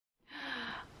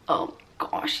Oh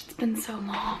gosh, it's been so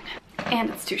long. And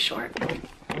it's too short.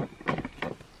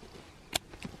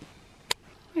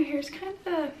 My hair's kind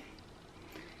of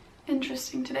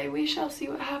interesting today. We shall see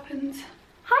what happens.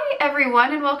 Hi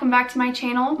everyone and welcome back to my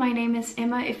channel. My name is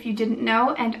Emma if you didn't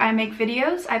know, and I make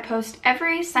videos. I post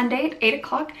every Sunday at 8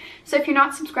 o'clock. So if you're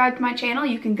not subscribed to my channel,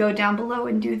 you can go down below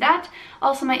and do that.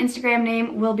 Also, my Instagram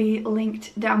name will be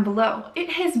linked down below. It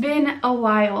has been a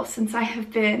while since I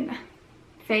have been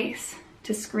face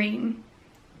to screen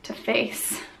to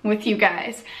face with you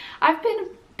guys. I've been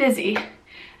busy.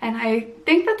 And I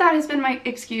think that that has been my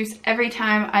excuse every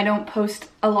time I don't post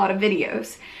a lot of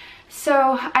videos.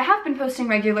 So I have been posting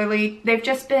regularly. They've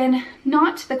just been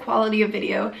not the quality of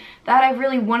video that I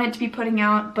really wanted to be putting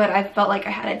out, but I felt like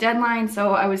I had a deadline,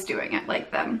 so I was doing it like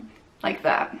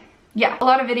that. Yeah, a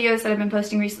lot of videos that I've been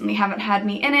posting recently haven't had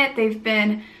me in it. They've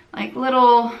been like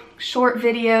little short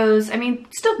videos. I mean,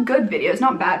 still good videos,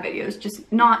 not bad videos, just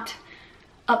not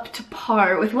up to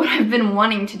par with what I've been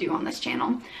wanting to do on this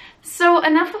channel. So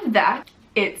enough of that,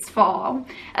 it's fall,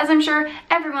 as I'm sure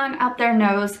everyone out there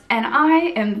knows, and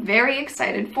I am very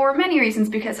excited for many reasons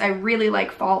because I really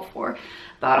like fall for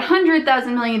about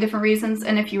 100,000 million different reasons,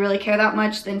 and if you really care that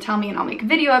much, then tell me and I'll make a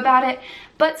video about it.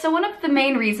 But so one of the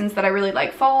main reasons that I really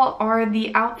like fall are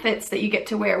the outfits that you get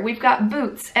to wear. We've got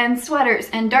boots and sweaters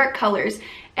and dark colors,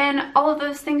 and all of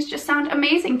those things just sound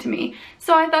amazing to me.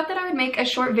 So I thought that I would make a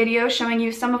short video showing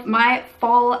you some of my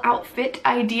fall outfit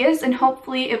ideas, and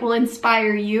hopefully it will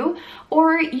inspire you,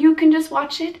 or you can just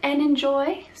watch it and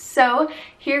enjoy. So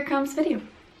here comes the video.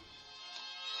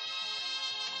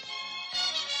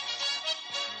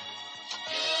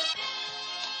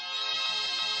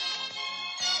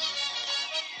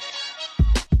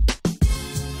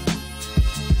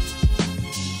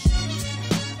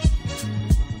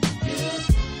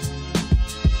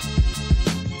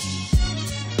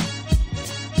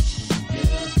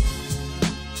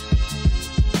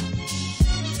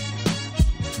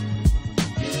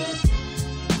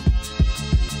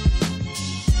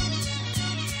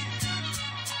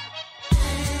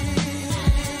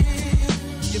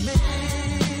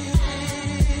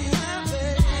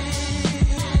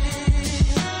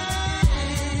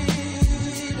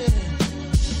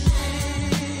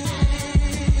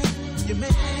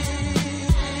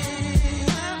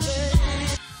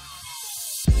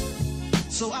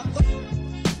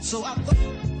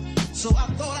 So I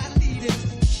thought I needed.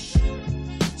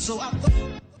 So I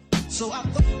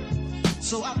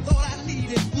thought I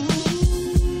needed.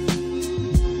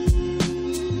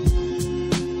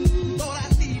 Thought I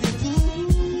needed.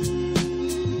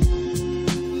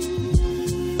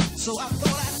 So I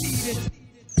thought I needed.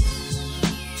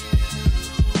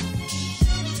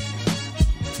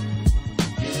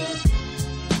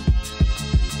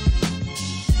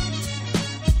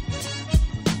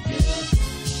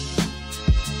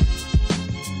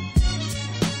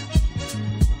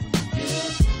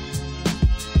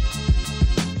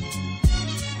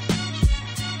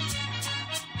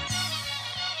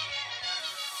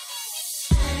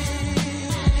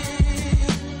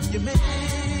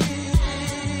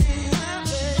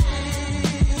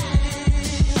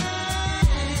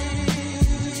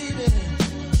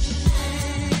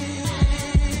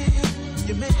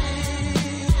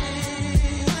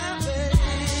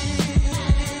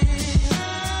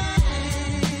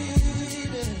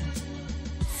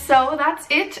 So that's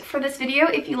it for this video.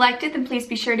 If you liked it, then please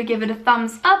be sure to give it a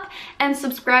thumbs up and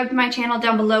subscribe to my channel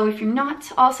down below if you're not.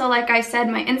 Also, like I said,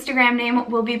 my Instagram name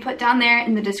will be put down there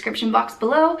in the description box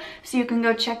below, so you can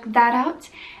go check that out.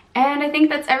 And I think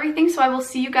that's everything, so I will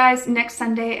see you guys next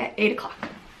Sunday at 8 o'clock.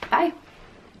 Bye.